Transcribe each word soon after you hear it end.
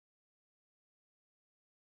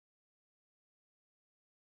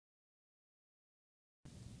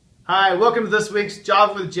Hi, welcome to this week's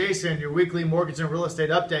Job with Jason, your weekly mortgage and real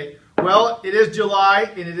estate update. Well, it is July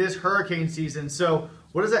and it is hurricane season, so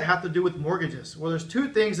what does that have to do with mortgages? Well, there's two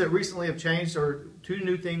things that recently have changed, or two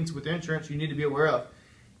new things with insurance you need to be aware of.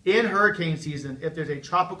 In hurricane season, if there's a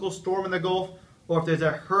tropical storm in the Gulf or if there's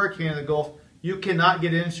a hurricane in the Gulf, you cannot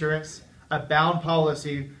get insurance, a bound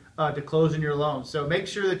policy, to close in your loan. So make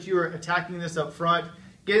sure that you are attacking this up front,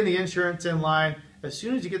 getting the insurance in line. As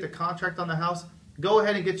soon as you get the contract on the house, go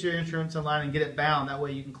ahead and get your insurance in line and get it bound. That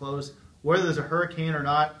way you can close whether there's a hurricane or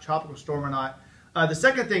not, tropical storm or not. The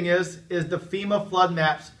second thing is the FEMA flood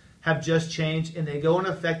maps have just changed and they go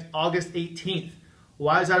into effect August 18th.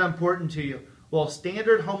 Why is that important to you? Well,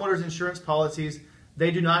 standard homeowners insurance policies,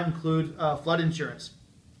 they do not include flood insurance.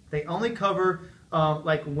 They only cover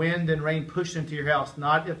like wind and rain pushed into your house,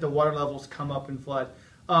 not if the water levels come up and flood.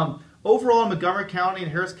 Overall in Montgomery County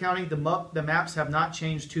and Harris County, the maps have not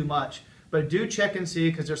changed too much. But do check and see,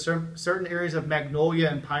 because there's certain areas of Magnolia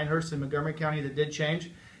and Pinehurst in Montgomery County that did change.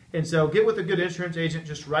 And so get with a good insurance agent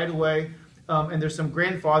just right away. And there's some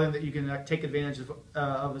grandfathering that you can take advantage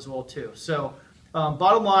of as well too. So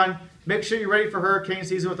bottom line, make sure you're ready for hurricane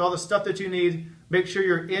season with all the stuff that you need. Make sure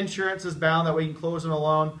your insurance is bound, that way you can close on a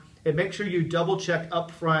loan. And make sure you double check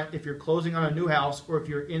up front if you're closing on a new house or if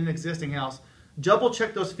you're in an existing house. Double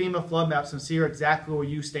check those FEMA flood maps and see exactly where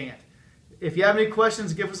you stand. If you have any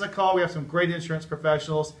questions, give us a call. We have some great insurance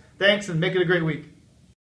professionals. Thanks, and make it a great week.